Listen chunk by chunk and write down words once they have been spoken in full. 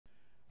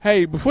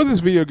Hey, before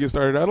this video gets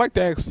started, I'd like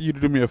to ask you to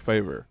do me a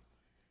favor.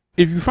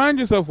 If you find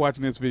yourself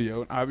watching this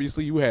video, and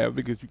obviously you have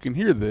because you can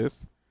hear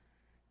this,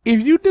 if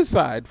you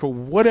decide for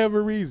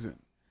whatever reason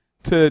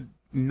to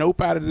nope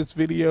out of this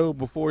video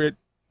before it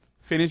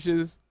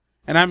finishes,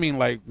 and I mean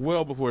like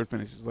well before it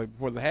finishes, like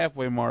before the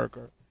halfway mark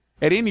or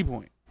at any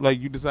point,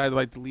 like you decide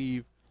to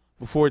leave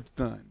before it's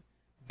done,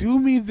 do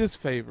me this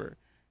favor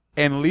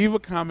and leave a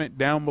comment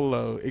down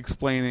below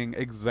explaining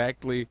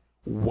exactly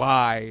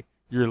why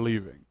you're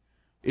leaving.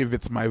 If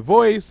it's my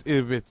voice,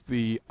 if it's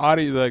the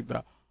audio, like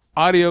the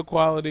audio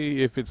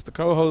quality, if it's the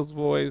co-host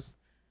voice,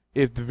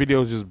 if the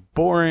video is just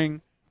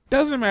boring,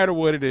 doesn't matter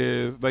what it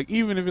is. Like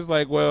even if it's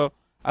like, well,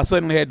 I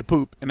suddenly had to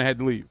poop and I had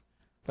to leave.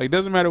 Like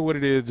doesn't matter what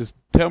it is, just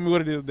tell me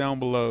what it is down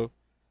below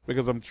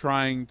because I'm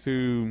trying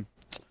to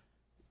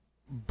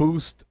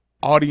boost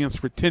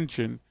audience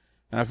retention.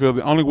 And I feel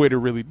the only way to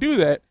really do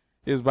that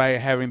is by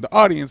having the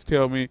audience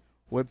tell me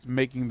what's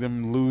making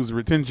them lose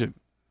retention.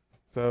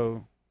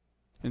 So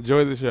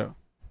enjoy the show.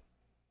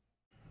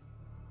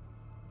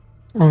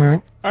 All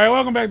right,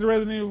 welcome back to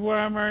Resident Evil 4.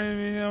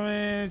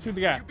 I'm shoot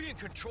the guy. You're being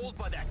controlled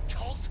by that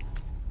cult.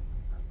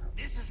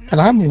 This is and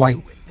I'm white.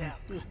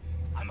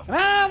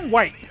 I'm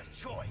white.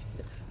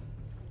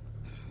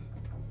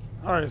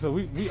 All right, so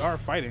we are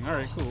fighting. All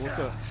right, cool. What's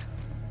up?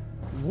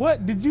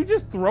 What? Did you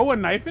just throw a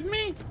knife at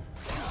me?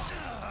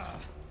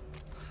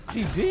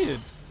 He did.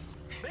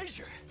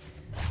 Major,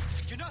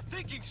 you're not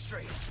thinking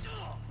straight.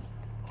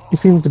 He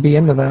seems to be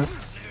into that.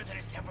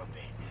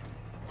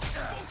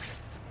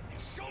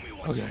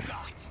 Okay.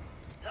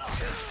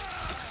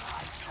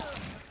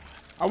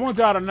 I want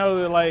y'all to know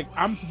that, like,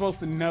 I'm supposed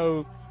to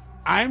know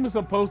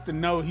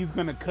he's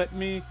gonna cut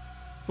me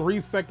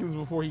 3 seconds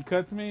before he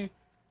cuts me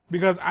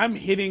because I'm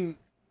hitting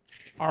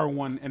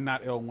R1 and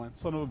not L1.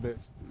 Son of a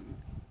bitch.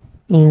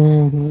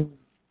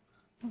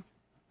 Mm-hmm.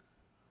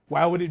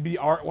 Why would it be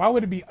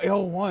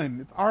L1?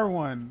 It's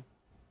R1.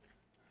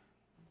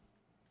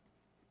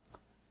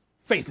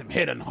 Face him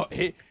head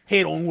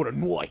on with a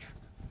knife.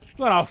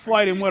 Gonna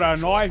fight him with a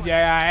knife,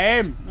 yeah I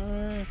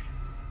am.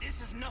 This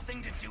has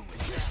nothing to do with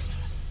that.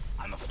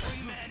 I'm a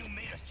free man who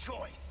made a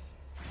choice.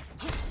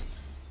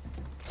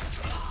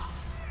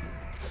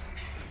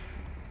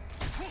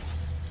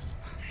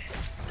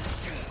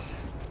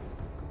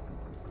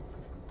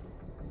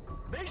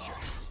 Major,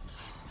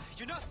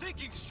 you're not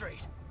thinking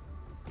straight.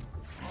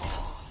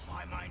 Oh,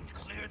 my mind's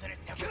clearer than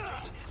it's ever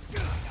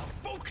been. Now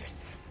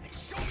focus and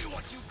show me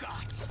what you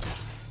got.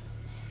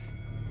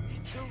 They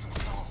killed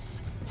us all.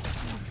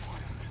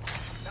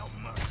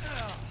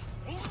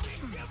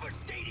 Only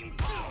devastating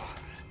power.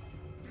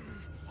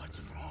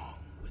 What's wrong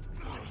with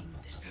wanting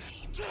the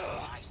same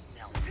for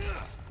myself?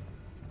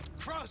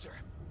 Krauser.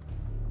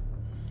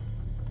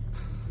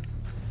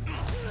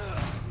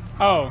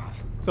 Oh,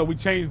 so we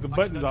changed the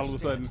buttons all of a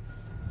sudden.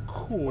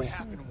 Cool. What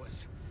happened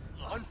was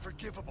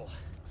unforgivable.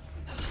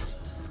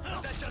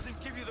 That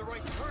doesn't give you the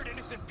right to hurt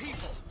innocent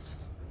people.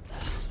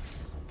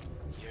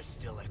 You're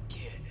still a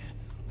kid,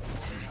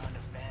 holding on to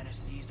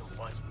fantasies of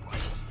what's right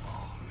or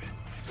wrong.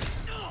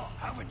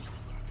 Haven't you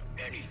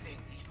learned anything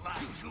these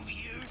last 2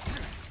 years?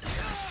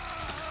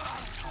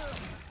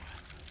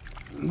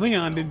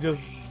 Leon didn't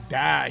just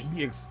die,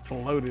 he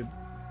exploded.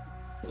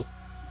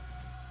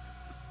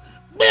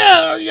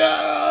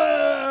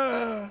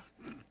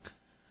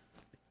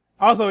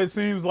 Also, it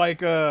seems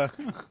like I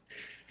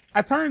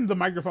turned the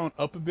microphone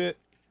up a bit,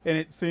 and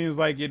it seems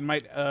like it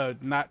might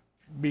not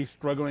be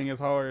struggling as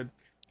hard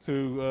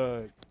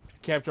to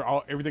capture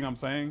everything I'm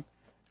saying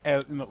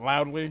as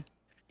loudly.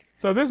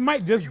 So this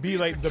might just be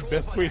like the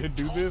best way to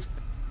do this,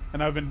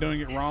 and I've been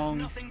doing it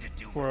wrong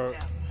for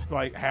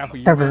like half a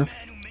year. Ever.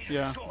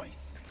 Yeah.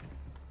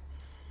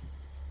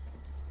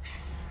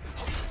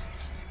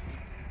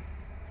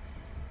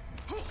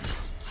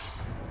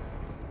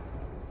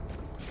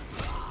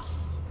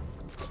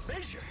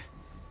 Major,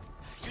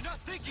 you're not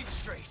thinking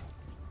straight.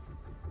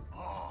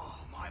 Oh,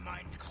 my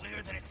mind's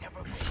clearer than it's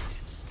ever been.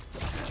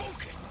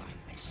 Focus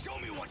and show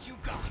me what you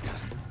got.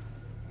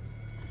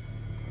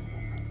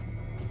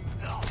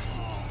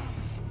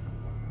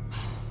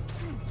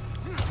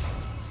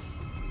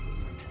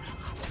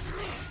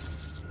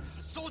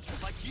 A soldier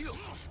like you.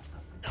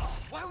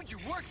 Why would you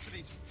work for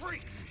these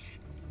freaks?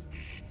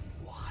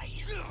 Why?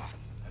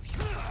 Have you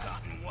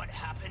forgotten what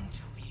happened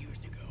 2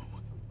 years ago?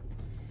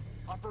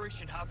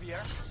 Operation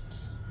Javier?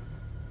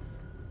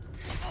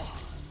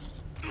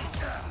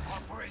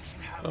 Operation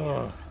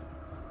Javier.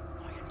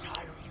 My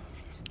entire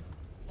unit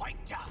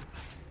wiped out.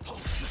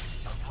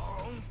 Our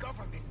own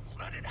government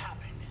let it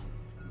happen.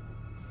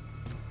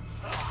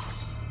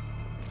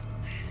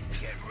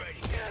 Get ready.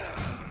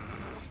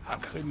 I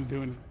couldn't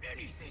do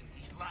anything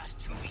these last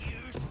 2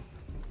 years.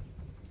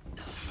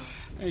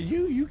 Hey,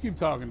 you keep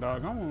talking,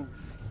 dog. I'm gonna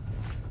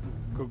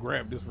go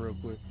grab this real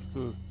quick.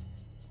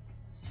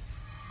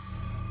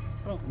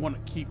 I don't want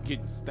to keep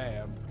getting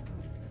stabbed.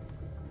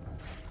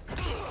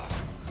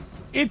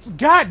 It's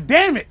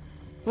goddamn it!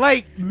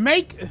 Like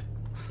make.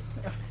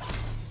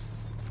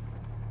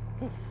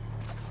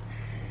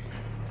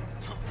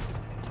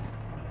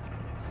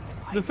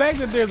 The fact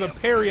that there's a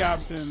parry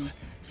option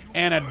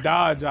and a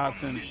dodge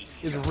option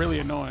is really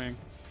annoying.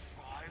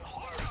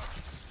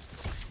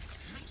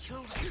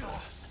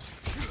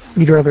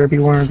 You'd rather it be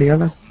one or the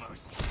other?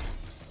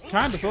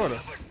 Kinda,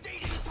 sorta.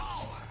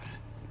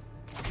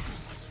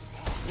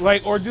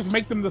 Like, or just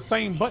make them the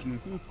same button.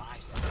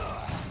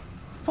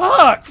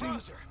 Fuck!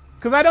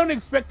 Because I don't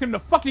expect him to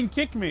fucking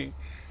kick me.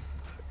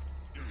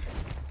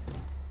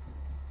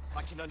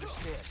 I can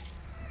understand.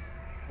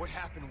 What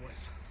happened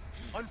was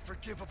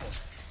unforgivable.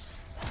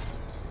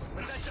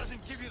 But that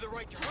doesn't give you the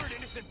right to hurt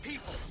innocent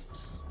people.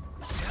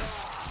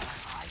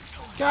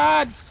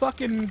 God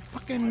sucking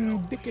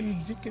fucking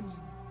dickens.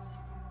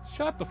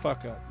 Shut the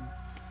fuck up.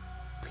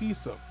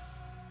 Piece of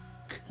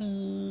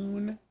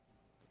coon.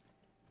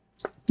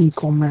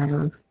 Equal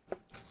matter.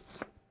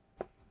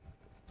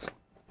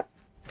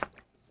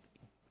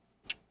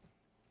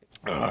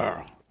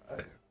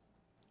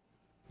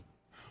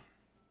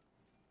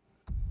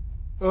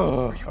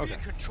 Okay.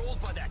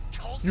 Controlled by that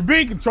cult? You're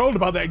being controlled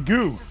by that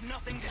goo. This is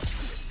nothing to do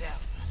with them.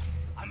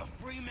 I'm a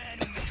free man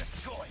who makes a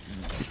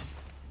choice.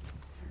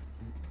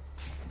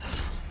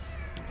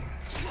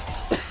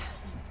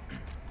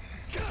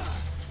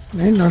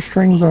 Ain't no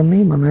strings on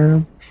me, my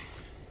man.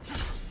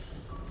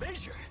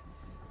 Major,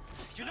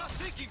 you're not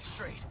thinking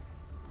straight.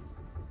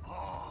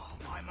 Oh,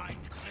 my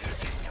mind's clear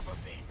as it's ever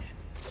been.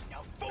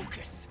 Now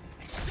focus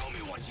and show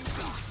me what you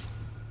got.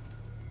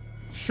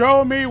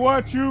 Show me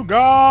what you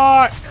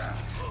got.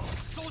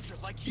 Soldier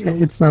like you.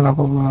 It's not a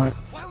whole lot.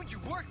 Why would you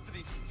work for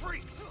these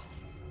freaks?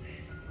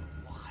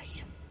 Why?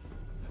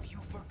 Have you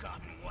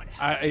forgotten what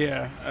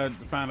happened? I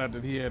found out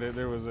that he had it.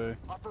 There was a.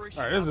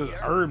 Operation Alright, this is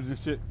Javier? herbs and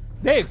shit.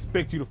 They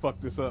expect you to fuck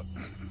this up.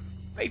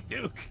 They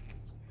do.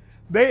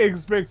 They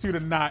expect you to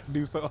not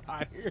do so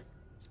hot here.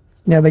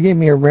 Yeah, they gave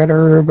me a red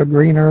herb, a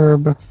green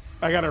herb.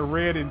 I got a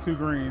red and 2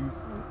 greens.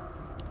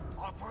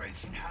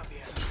 Operation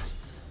Javier.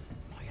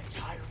 My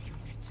entire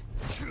unit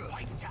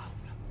wiped out.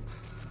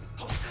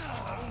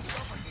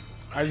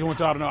 I just want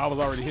y'all to know I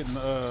was already hitting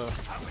the.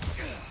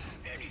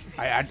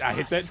 I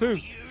hit that too.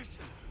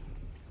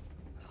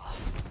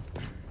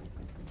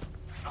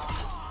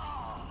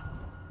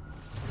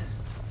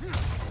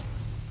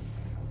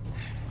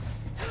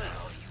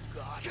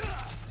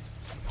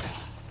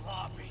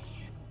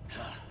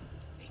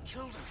 They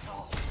killed us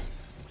all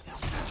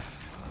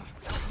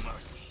without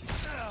mercy.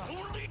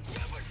 Only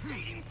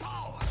devastating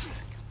power.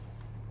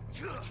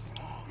 What's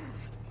wrong with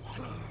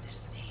wanting the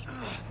same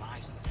as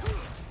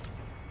myself?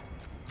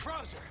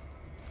 Krauser.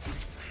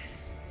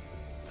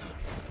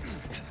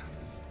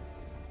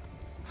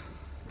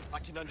 I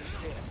can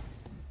understand.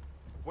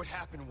 What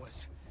happened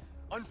was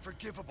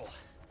unforgivable.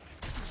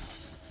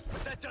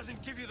 But that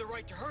doesn't give you the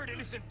right to hurt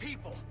innocent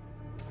people.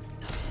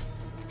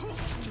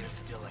 You're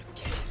still a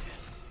kid.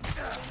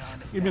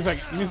 Give me a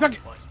second. Give me a second.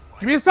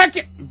 Give me a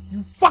second.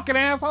 You fucking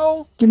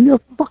asshole. Give me a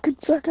fucking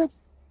second.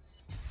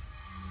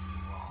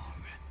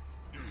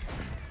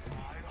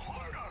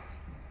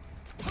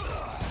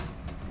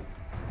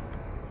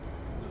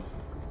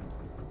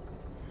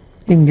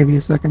 He can give you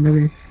a second,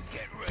 maybe.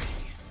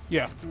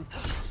 Yeah.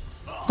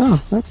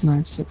 Oh, that's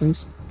nice, at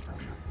least.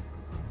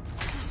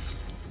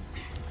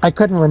 I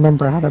couldn't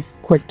remember how to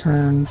quick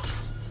turn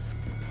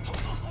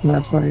in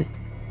that fight.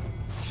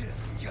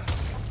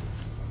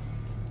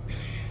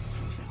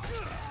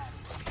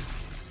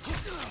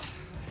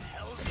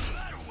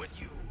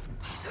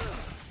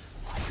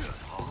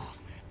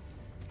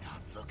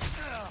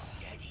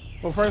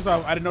 Well, first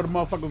off, I didn't know the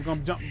motherfucker was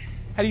gonna jump.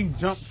 How do you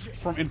jump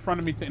from in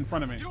front of me to in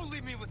front of me? You don't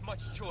leave me with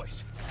much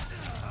choice.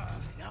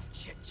 Enough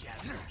chit chat,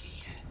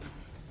 Rookie.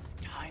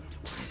 Time to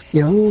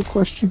Skill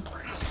question?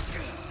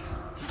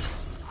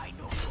 I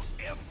know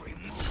your every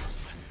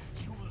move.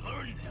 You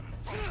learn them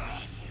from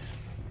me.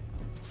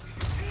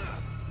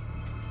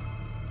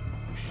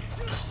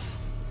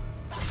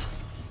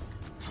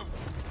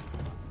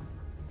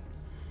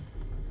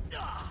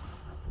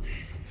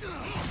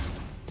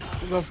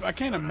 I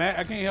can't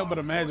help but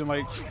imagine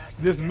like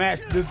this match,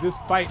 this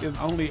fight is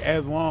only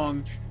as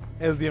long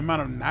as the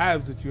amount of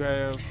knives that you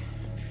have.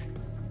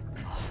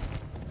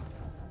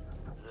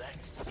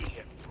 Let's see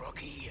it,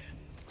 Rookie.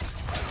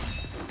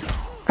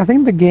 I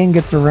think the game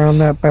gets around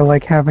that by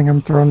like having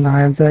him throw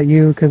knives at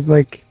you, because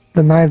like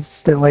the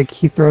knives that like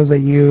he throws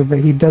at you that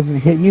he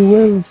doesn't hit you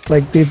with,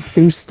 like they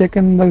do stick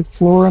in the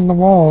floor and the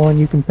wall and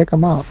you can pick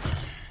them up.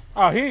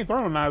 Oh, he ain't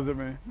throwing knives at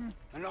me.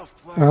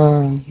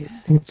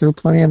 He threw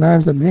plenty of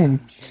knives at me.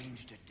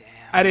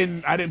 I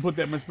didn't put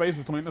that much space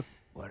between us.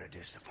 What a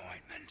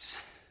disappointment.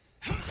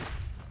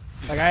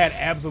 Like I had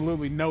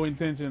absolutely no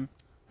intention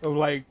of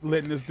like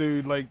letting this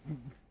dude like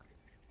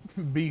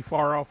be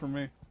far off from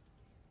me.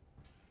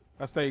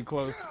 I stayed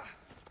close.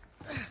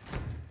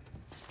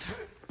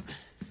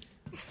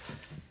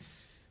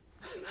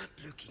 Not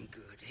looking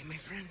good, eh, my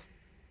friend?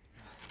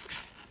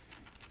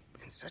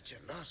 And such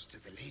a loss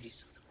to the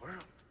ladies of the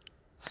world.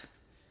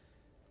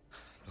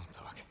 Don't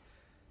talk.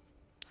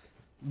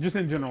 Just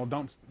in general,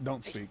 don't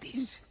Take speak.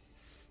 this.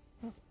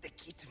 The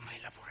key to my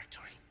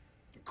laboratory.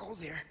 Go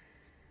there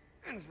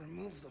and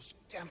remove those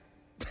damn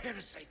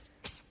parasites.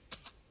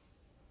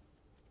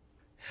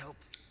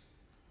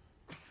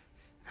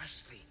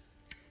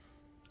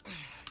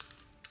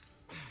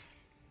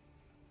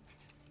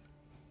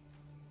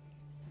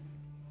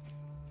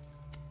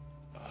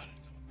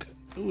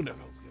 Ooh, that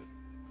feels good.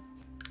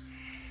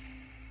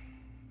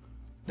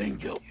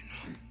 Thank you.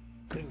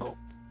 Bingo.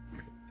 I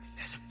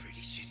led a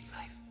pretty shitty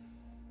life.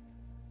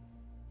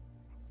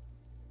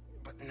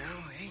 But now,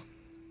 eh?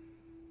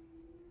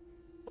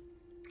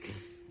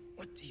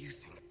 What do you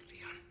think,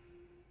 Leon?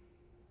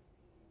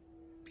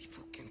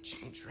 People can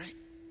change, right?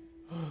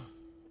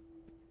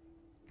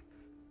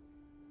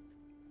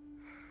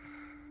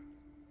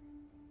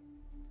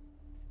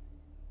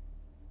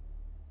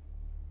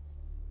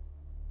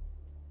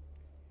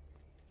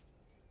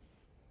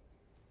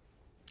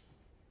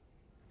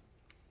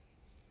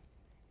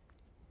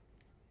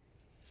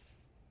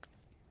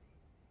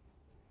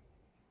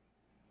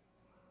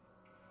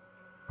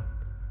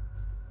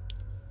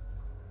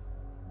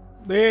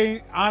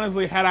 They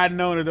honestly, had I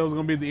known that that was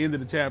gonna be the end of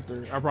the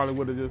chapter, I probably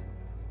would have just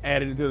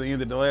added it to the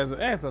end of the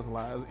last. That's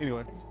lies.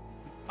 Anyway,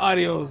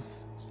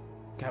 adios,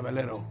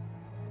 caballero.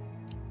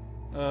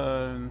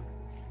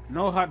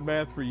 No hot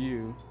bath for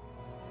you.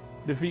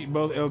 Defeat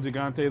both El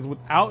Gigantes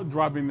without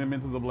dropping them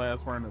into the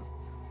blast furnace.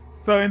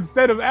 So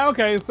instead of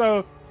okay,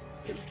 so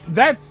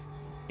that's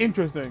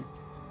interesting.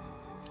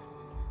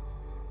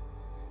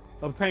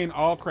 Obtain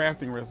all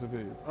crafting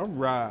recipes. All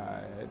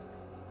right.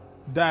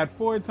 Died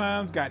 4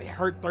 times, got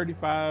hurt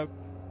 35.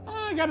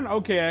 I got an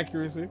okay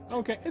accuracy.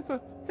 Okay, it's an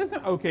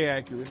okay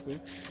accuracy.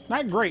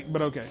 Not great,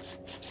 but okay.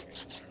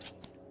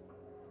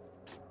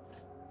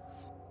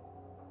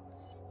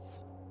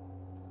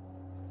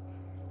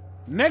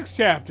 Next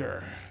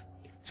chapter.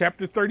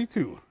 Chapter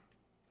 32.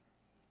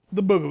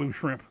 The Boogaloo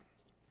Shrimp.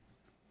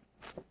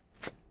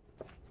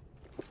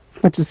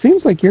 Which it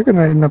seems like you're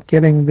gonna end up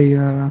getting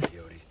the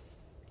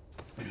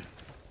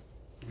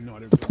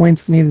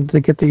points needed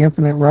to get the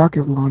infinite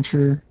rocket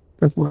launcher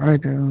before I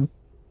do.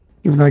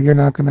 Even though you're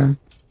not gonna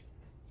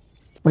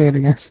play it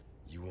against.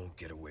 You won't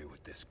get away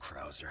with this,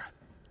 Krauser.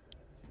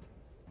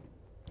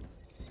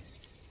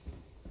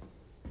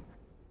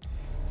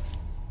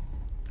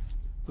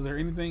 Is there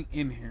anything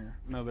in here?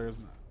 No, there is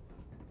not.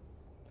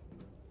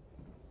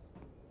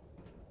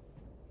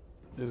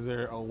 Is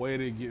there a way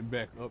to get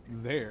back up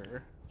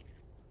there?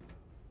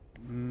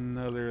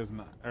 No, there is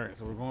not. All right,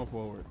 so we're going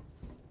forward.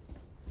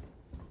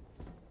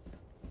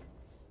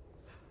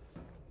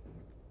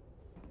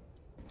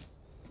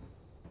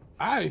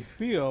 I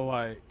feel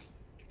like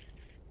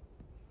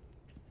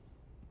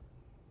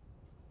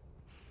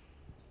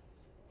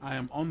I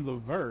am on the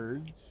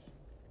verge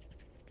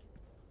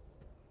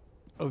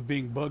of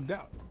being bugged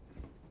out.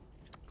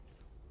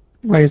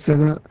 Why you say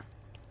that?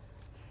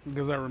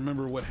 Because I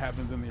remember what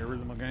happens in the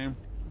original game.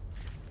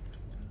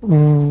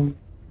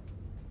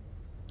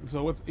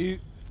 So what's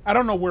I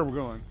don't know where we're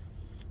going.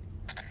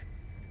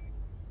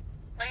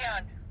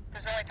 Leon,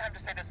 there's only time to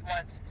say this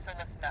once, so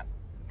listen up.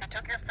 They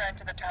took your friend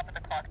to the top of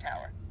the clock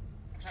tower.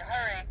 If you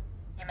hurry,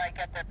 you might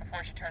get there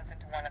before she turns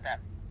into one of them.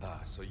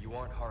 So you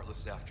aren't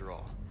heartless after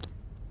all.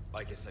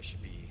 I guess I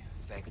should be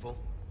thankful.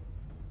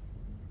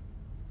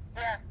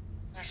 Yeah,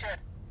 you should.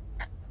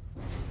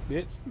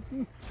 Bitch.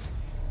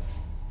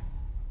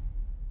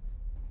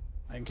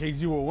 In case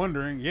you were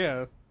wondering,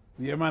 yeah,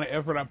 the amount of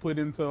effort I put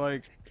into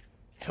like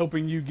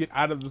helping you get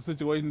out of the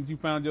situations you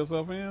found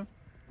yourself in,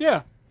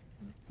 yeah,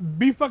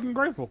 be fucking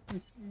grateful.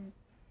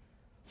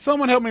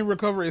 Someone help me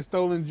recover a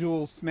stolen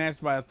jewel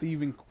snatched by a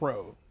thieving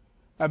crow.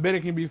 I bet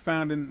it can be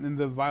found in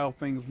the vile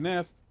thing's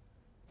nest.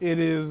 It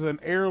is an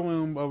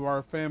heirloom of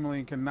our family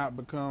and cannot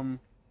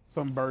become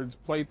some bird's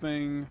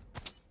plaything.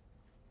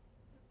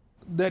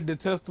 That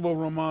detestable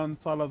Roman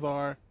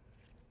Salazar.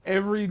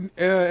 Every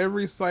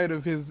sight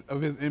of his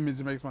image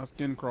makes my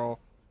skin crawl.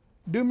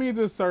 Do me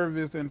the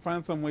service and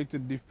find some way to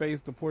deface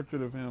the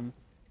portrait of him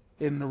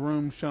in the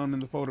room shown in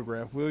the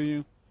photograph, will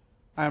you?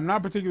 I am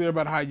not particular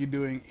about how you're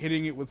doing.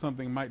 Hitting it with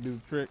something might do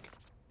the trick.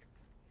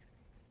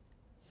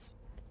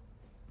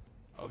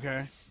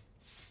 Okay.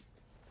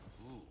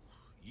 Ooh,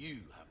 you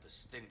have the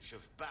stench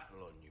of battle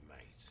on you,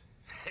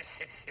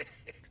 mate.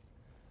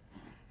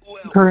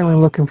 I'm currently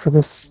looking for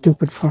this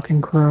stupid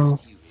fucking crow.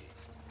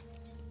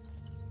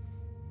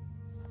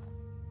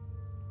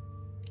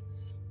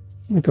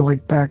 I need to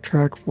like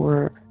backtrack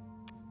for it.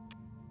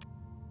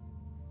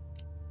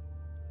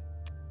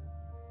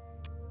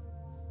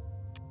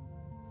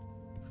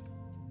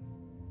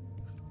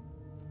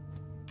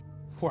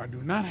 For I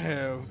do not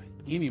have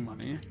any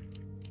money.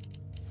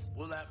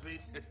 Will that be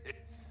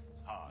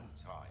hard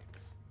times?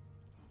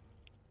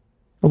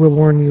 I will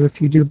warn you, if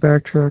you do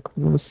backtrack for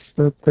this,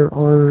 that there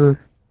are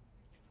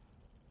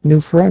new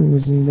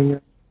friends in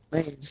the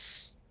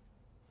maze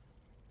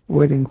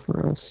waiting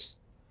for us.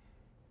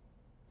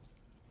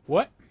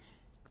 What?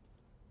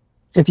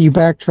 If you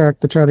backtrack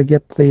to try to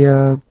get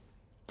the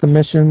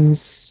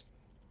missions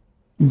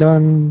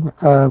done,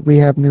 we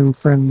have new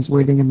friends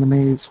waiting in the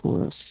maze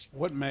for us.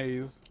 What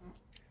maze?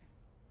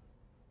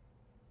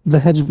 The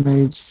hedge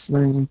maze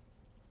thing.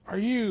 Are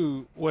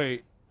you...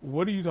 Wait,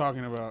 what are you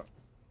talking about?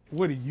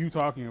 What are you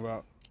talking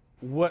about?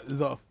 What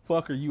the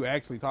fuck are you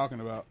actually talking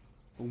about?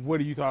 What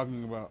are you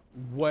talking about?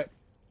 What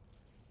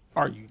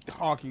are you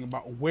talking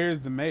about? Where's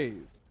the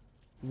maze?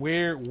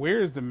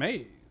 Where's the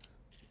maze?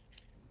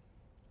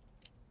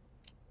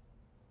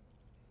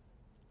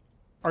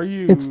 Are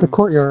you? It's the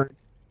courtyard.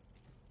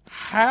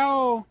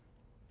 How?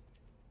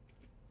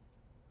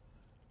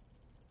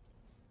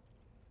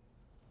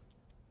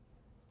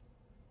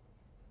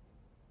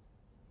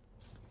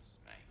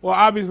 Well,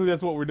 obviously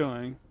that's what we're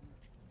doing.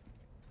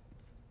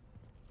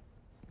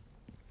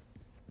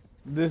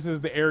 This is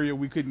the area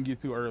we couldn't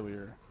get to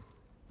earlier.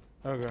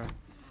 Okay.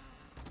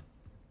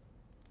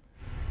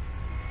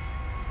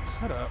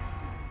 Shut up.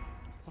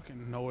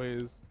 Fucking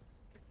noise.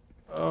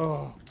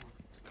 Oh,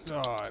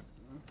 God.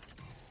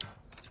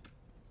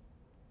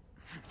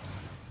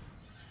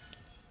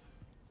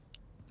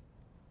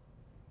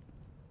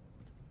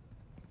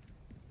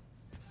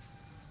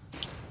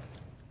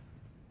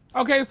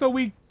 Okay, so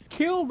we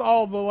killed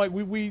all the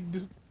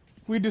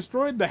we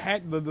destroyed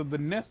the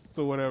nests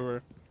or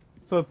whatever.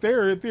 So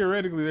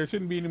theoretically there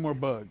shouldn't be any more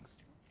bugs.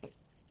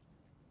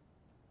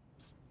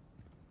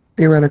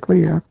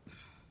 Theoretically, yeah.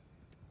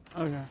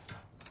 Okay.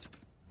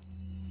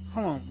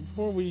 Hold on,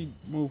 before we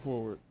move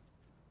forward.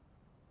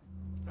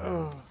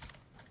 Ugh.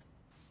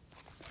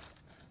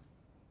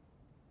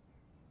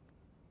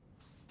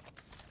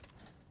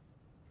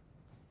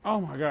 Oh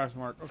my gosh,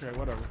 Mark. Okay,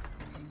 whatever.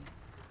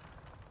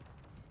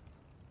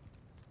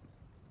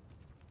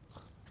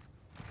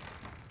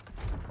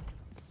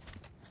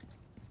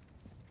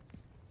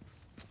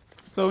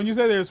 So when you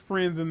say there's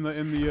friends in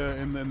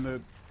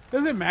the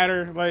does it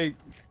matter? Like,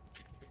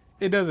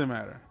 it doesn't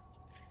matter.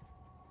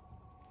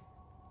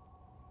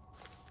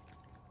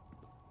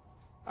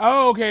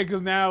 Oh, okay,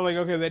 because now, like,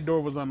 okay, that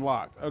door was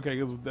unlocked. Okay,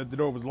 because the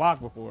door was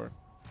locked before,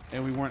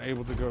 and we weren't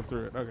able to go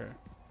through it. Okay.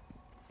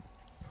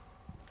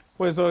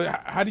 Wait, so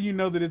how do you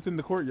know that it's in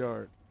the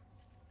courtyard?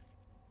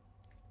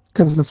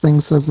 Because the thing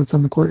says it's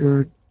in the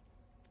courtyard.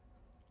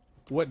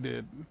 What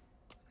did?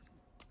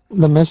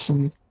 The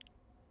mission.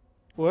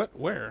 What?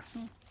 Where?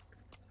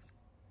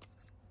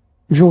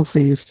 Jewel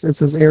Thief. It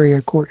says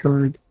area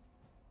courtyard.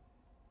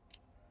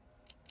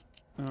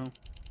 Oh.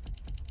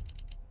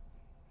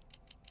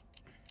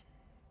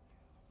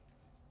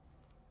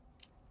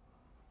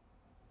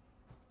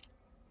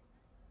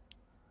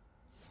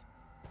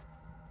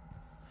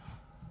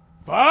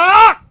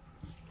 Fuck!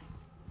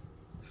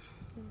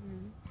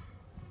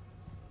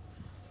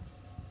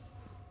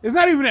 It's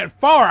not even that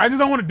far. I just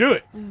don't want to do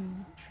it.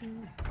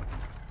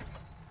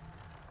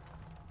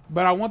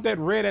 But I want that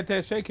red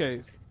attaché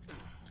case.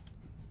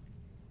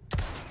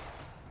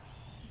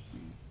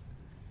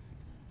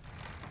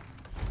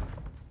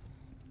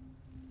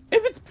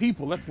 If it's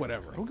people, that's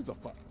whatever. Who gives a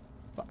fuck?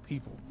 Fuck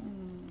people.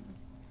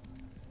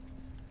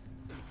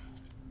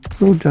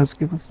 Who does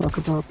give a fuck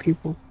about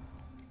people?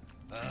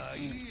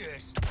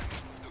 Yes.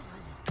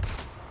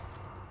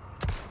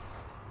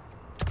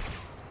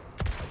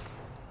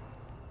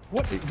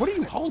 What are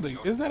you holding?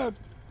 Is that a...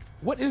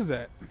 What is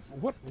that?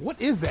 What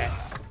is that?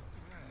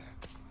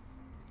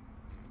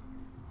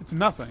 It's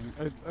nothing.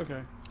 It's,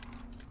 okay.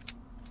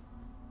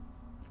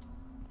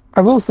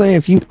 I will say,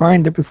 if you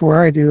find it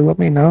before I do, let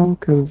me know,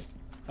 because...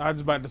 I was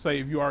just about to say,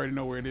 if you already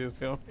know where it is,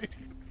 tell me.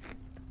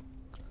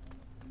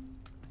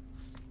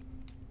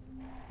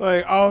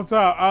 Like, all the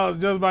time, I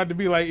was just about to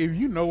be like, if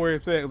you know where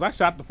it's at, because I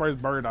shot the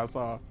first bird I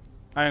saw.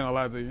 I ain't gonna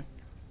lie to you.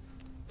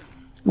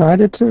 No, I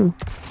did too.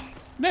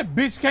 And that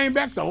bitch came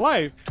back to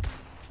life.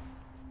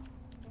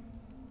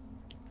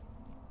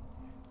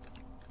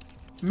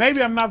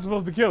 Maybe I'm not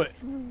supposed to kill it.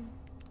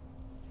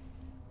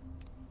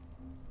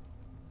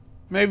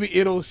 Maybe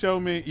it'll show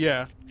me,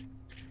 yeah.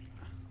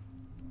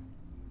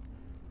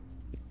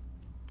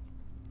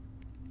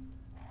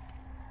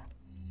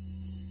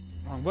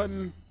 Wrong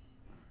button.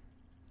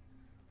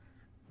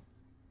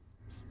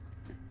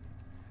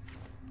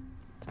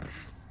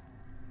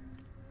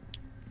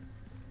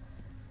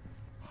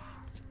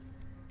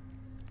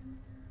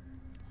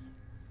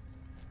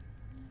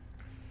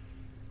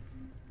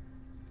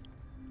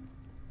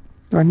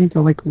 Do I need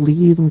to, like,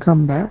 leave and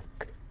come back?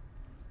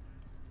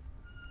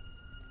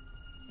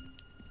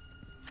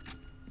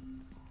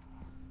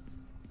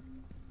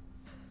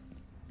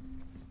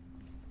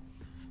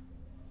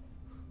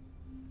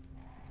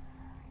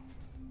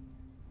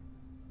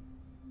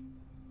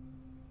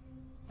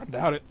 I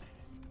doubt it.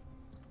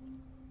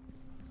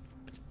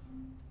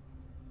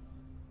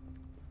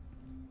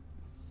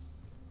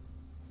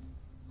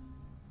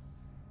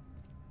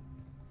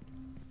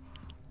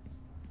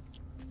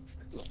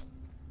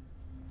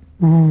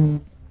 Hmm.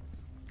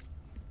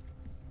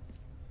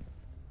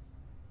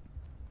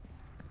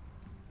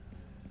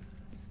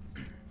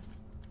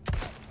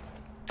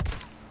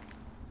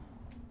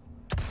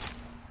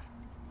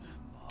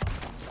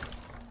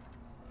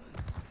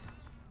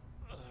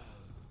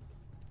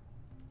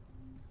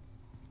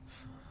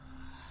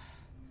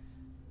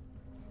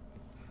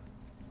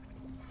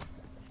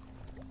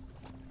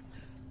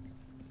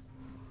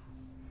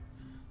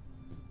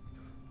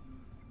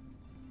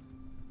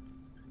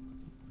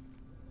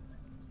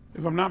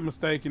 If I'm not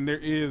mistaken, there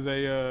is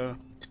a,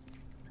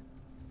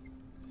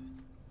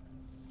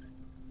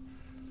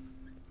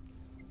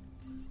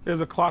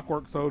 there's a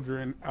clockwork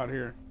soldier out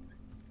here.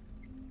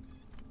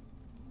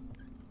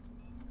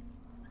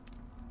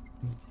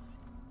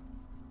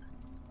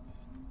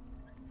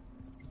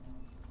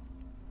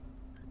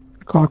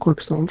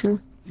 Clockwork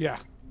Soldier? Yeah.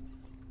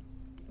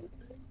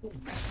 Are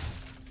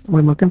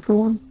we looking for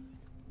one?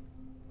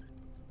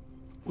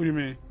 What do you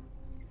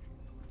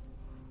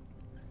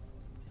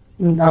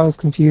mean? I was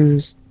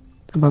confused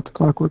about the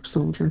Clockwork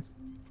Soldier.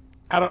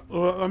 I don't.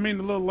 Well, I mean,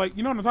 the little like,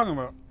 you know what I'm talking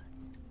about.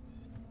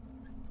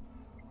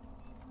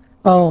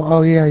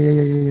 Oh, yeah.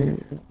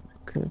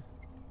 Okay.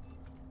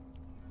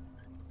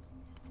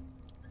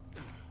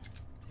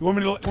 You want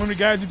me to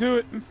guide you to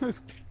it?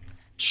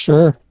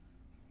 Sure.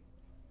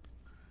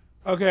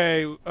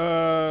 Okay.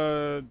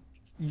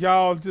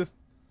 Y'all just.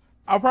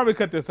 I'll probably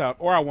cut this out,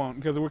 or I won't,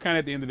 because we're kind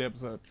of at the end of the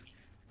episode.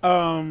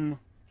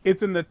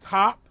 It's in the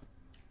top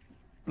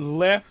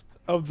left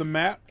of the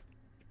map.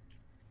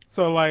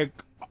 So like,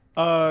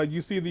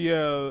 you see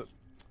the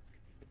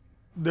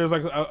there's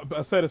like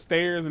a set of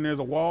stairs and there's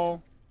a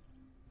wall.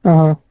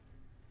 Uh-huh.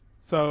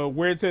 So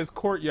where it says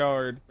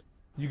courtyard,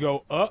 you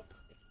go up,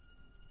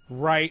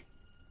 right,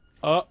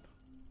 up,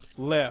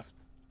 left,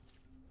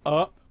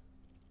 up,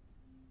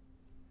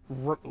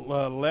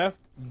 left,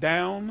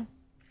 down,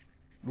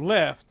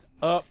 left,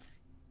 up,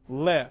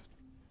 left,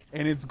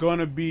 and it's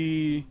gonna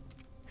be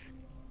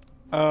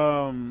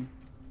you're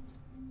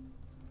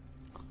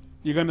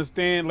gonna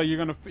stand like you're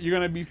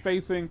gonna be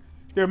facing.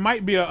 There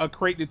might be a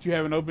crate that you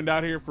haven't opened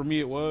out here. For me,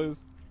 it was,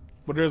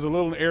 but there's a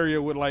little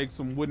area with like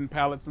some wooden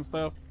pallets and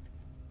stuff.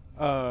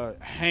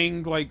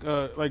 Hang like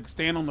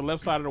stand on the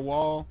left side of the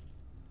wall,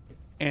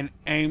 and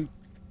aim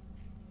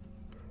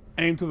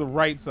to the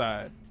right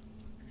side,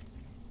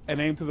 and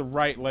aim to the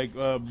right like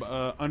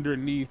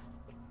underneath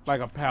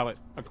like a pallet,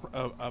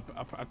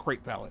 a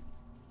crate pallet.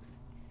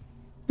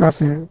 I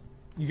see it.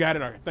 You got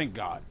it? All right, thank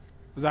God.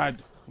 Because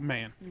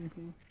man.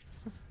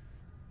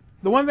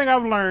 The one thing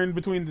I've learned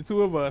between the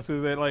two of us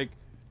is that, like,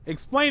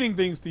 explaining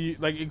things to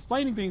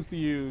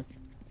you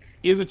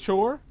is a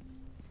chore,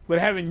 but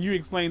having you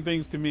explain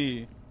things to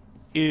me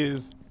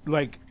is,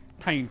 like,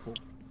 painful.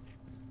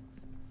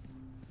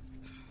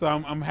 So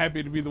I'm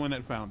happy to be the one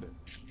that found it.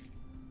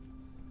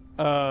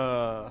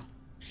 I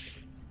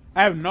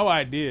have no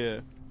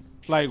idea,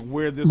 like,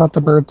 where this... About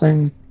the bird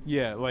thing.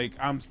 Yeah, like,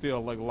 I'm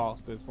still, like,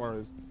 lost as far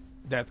as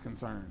that's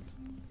concerned.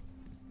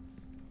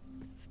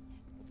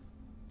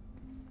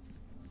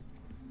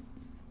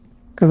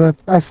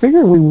 Because I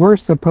figured we were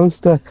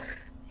supposed to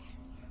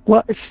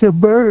watch the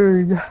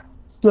bird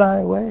fly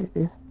away.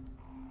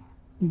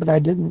 But I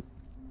didn't.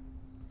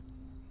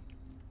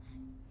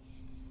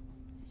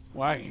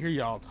 Well, I can hear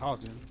y'all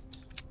talking.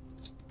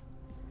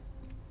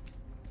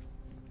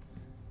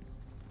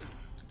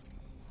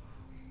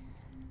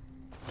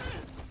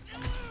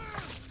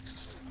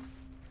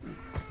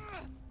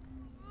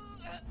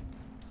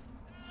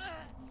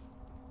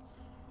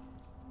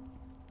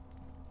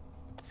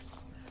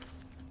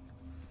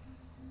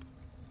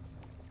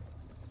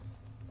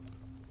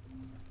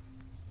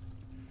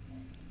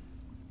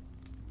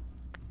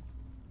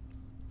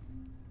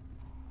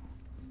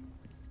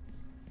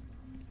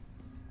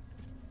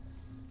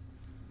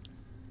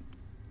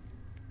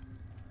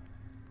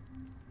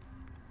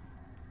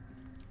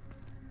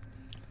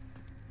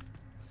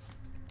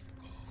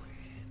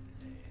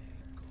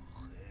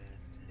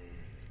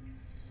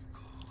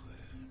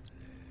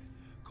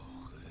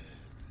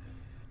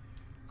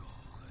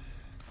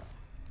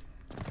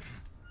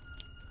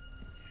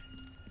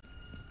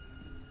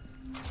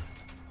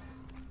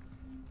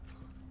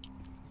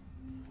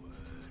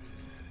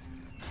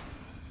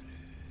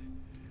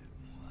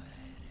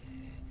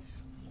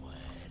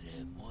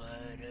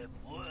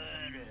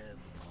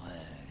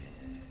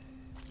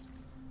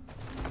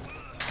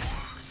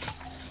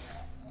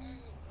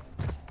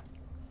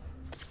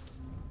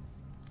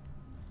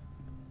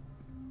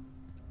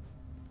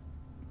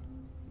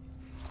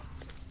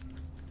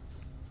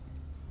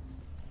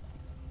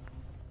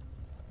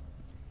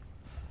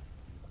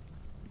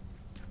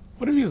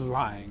 What if he's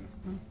lying?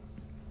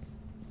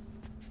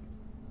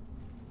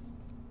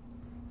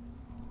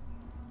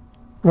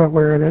 About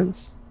where it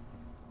is?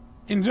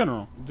 In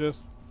general, just...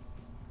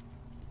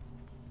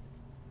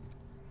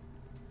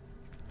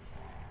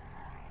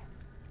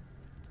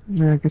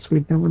 Yeah, I guess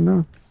we'd never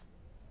know.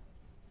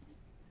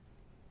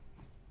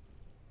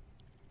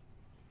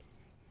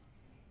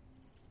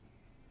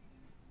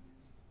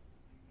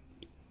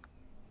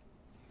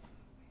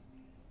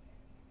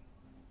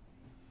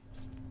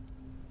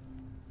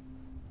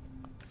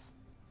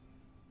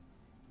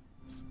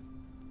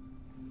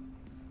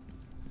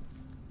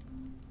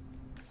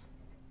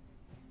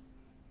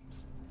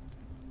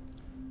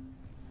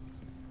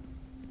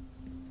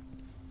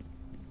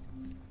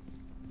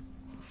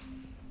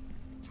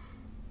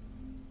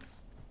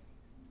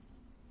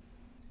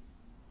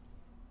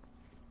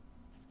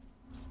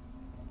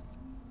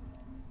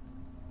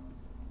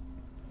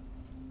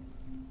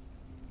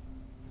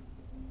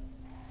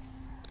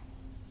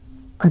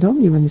 I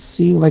don't even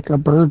see like a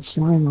bird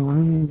flying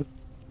around.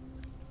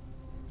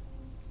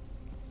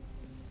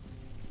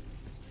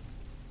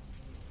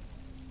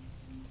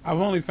 I've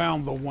only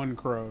found the one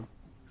crow.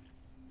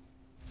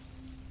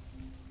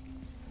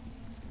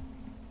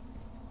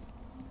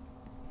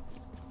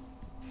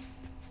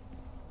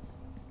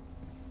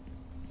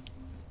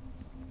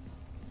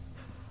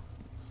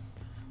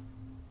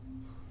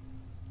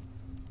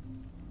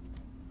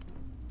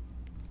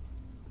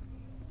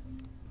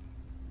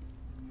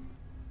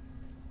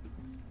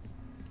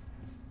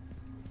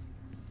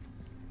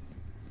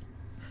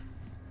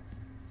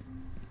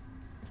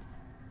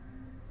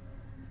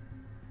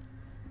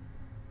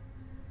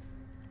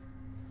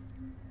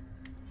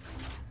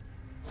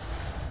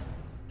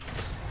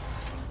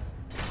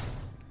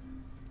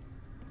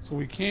 So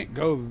we can't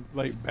go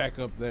like back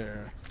up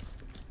there.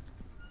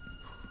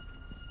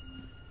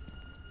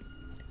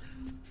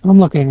 I'm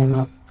looking it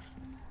up.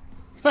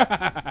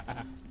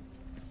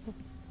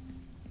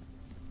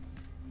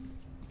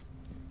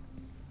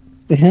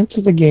 The hint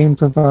of the game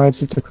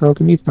provides that the crow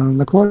can be found in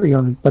the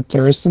courtyard, but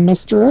there is some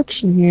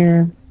misdirection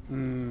here.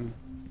 Mm.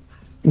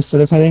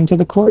 Instead of heading to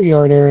the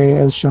courtyard area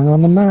as shown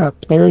on the map,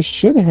 players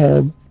should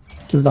head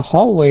to the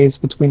hallways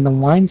between the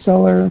wine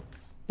cellar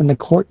and the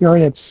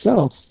courtyard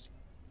itself,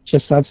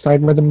 just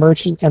outside where the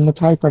merchant and the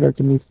typewriter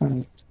can be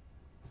found.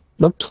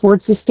 Look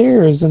towards the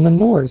stairs in the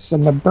north,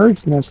 and the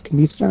bird's nest can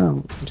be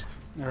found.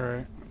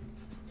 Alright.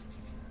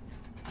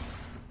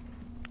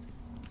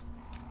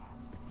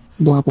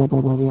 Blah, blah,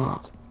 blah, blah,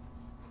 blah.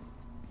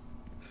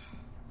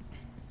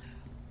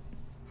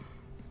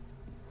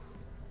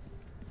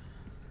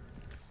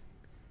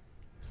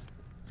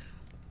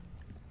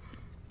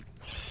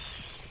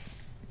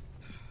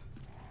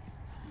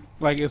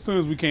 Like as soon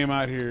as we came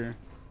out here,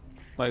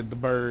 like the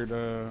bird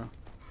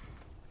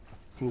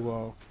flew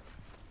off.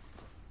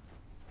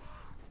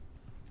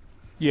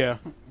 Yeah.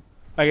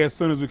 Like as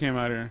soon as we came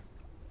out here,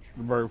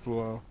 the bird flew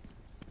off.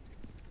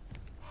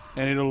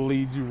 And it'll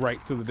lead you right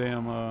to the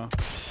damn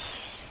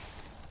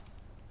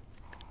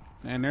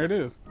and there it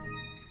is.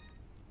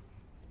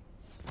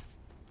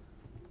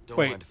 Don't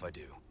Wait. mind if I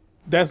do.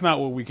 That's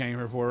not what we came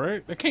here for,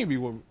 right? That can't be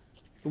what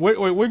wait,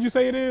 what'd you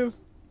say it is?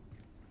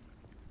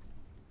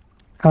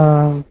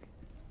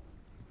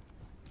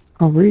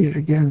 I'll read it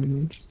again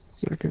in just a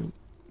second.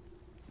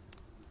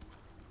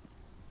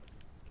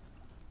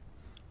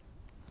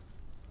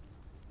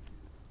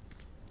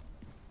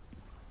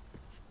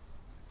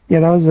 Yeah,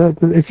 that was it.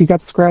 If you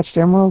got scratched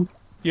emerald,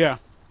 Yeah.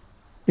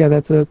 yeah,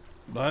 that's it.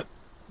 But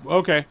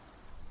okay.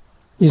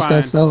 You just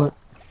gotta Fine. sell it.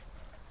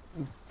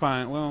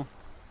 Fine. Well,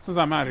 since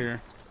I'm out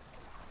here.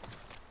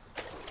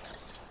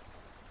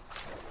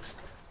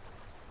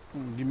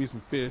 Give me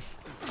some fish.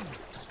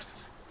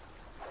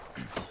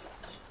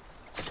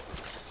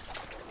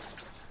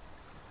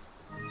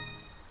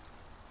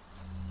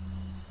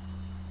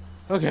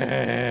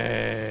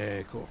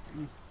 Okay, cool.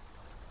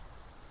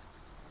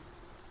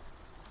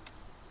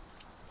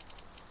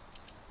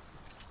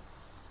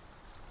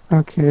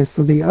 Okay,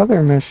 so the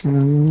other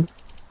mission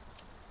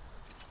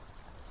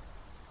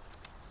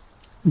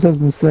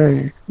doesn't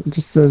say. It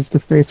just says to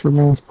face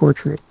Ramon's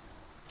portrait.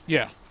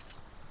 Yeah.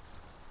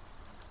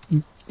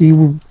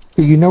 Do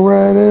you know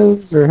where that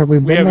is, or have we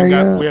been there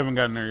yet? We haven't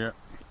gotten there yet.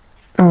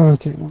 Oh,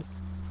 okay.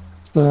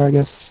 So I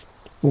guess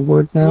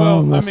forward now. Well,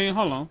 unless...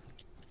 I mean, hold on.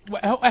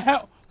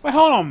 Well,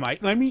 hold on,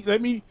 Mike. Let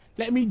me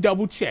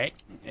double check.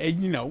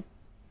 And you know,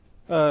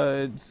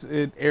 it's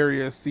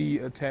area C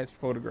attached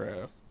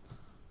photograph.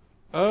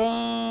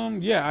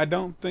 Yeah, I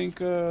don't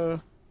think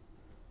it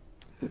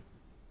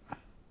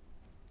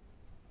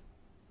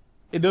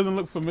doesn't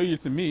look familiar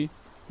to me,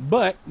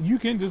 but you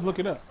can just look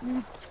it up.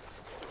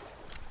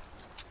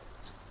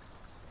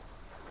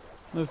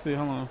 Let's see,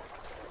 hold on.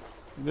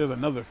 There's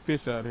another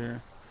fish out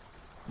here.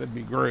 That'd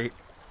be great.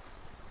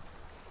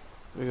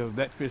 Because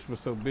that fish was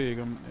so big.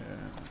 I'm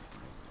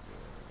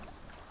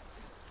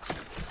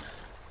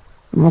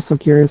also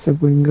curious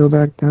if we can go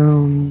back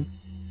down.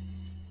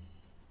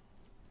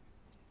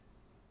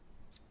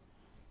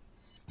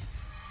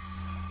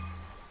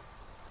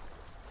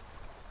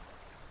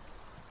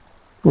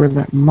 Where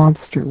that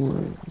monster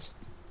was.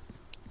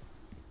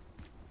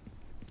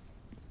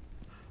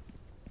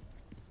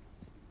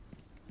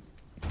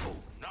 Oh,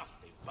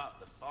 nothing but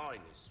the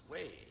finest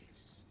ways.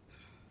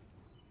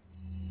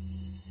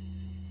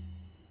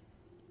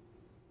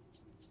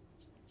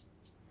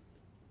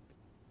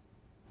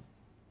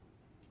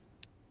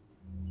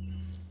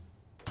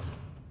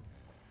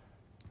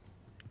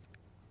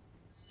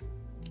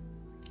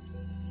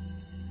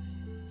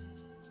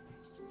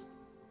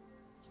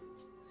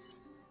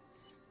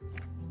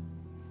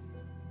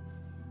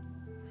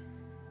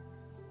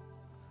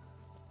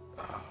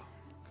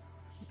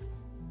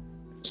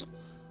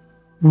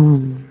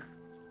 Hmm.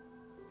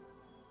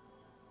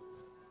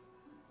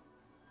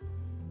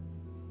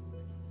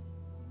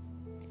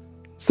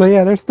 So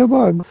yeah, there's still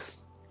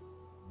bugs.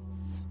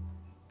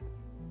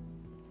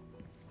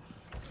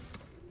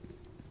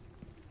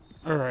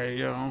 Alright,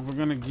 yo, we're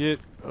gonna get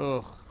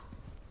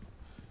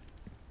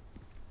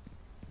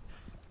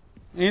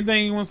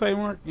anything you wanna say,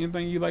 Mark?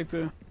 Anything you'd like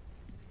to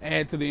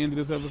add to the end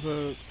of this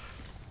episode?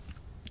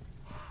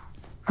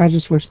 I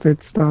just wish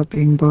they'd stop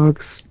being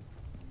bugs.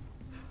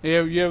 You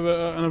have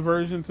an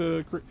aversion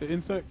to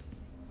insects?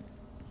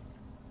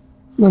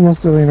 Not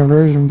necessarily an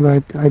aversion,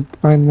 but I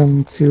find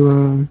them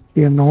to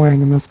be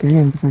annoying in this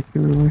game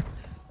particularly.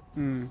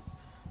 Hmm.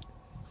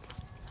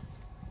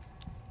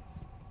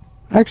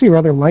 I actually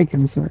rather like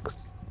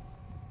insects.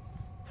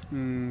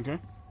 Okay.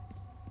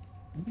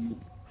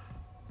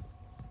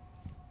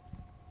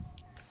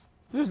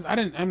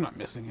 I'm not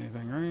missing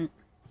anything, right?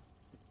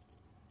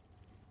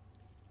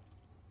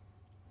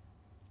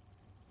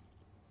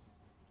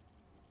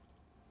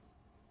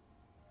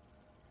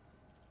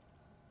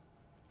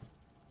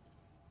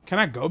 Can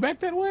I go back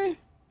that way?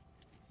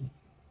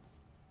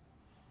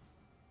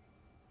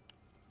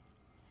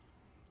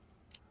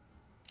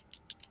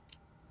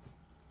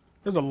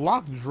 There's a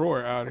locked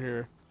drawer out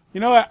here.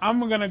 You know what? I'm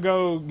gonna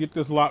go get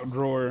this locked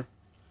drawer.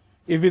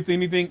 If it's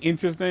anything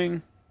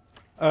interesting,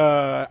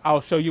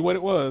 I'll show you what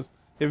it was.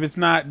 If it's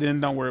not,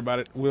 then don't worry about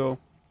it.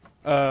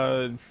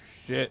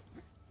 Shit.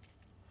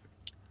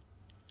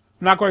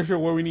 I'm not quite sure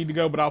where we need to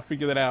go, but I'll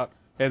figure that out,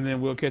 and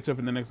then we'll catch up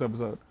in the next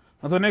episode.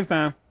 Until next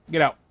time,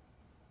 get out.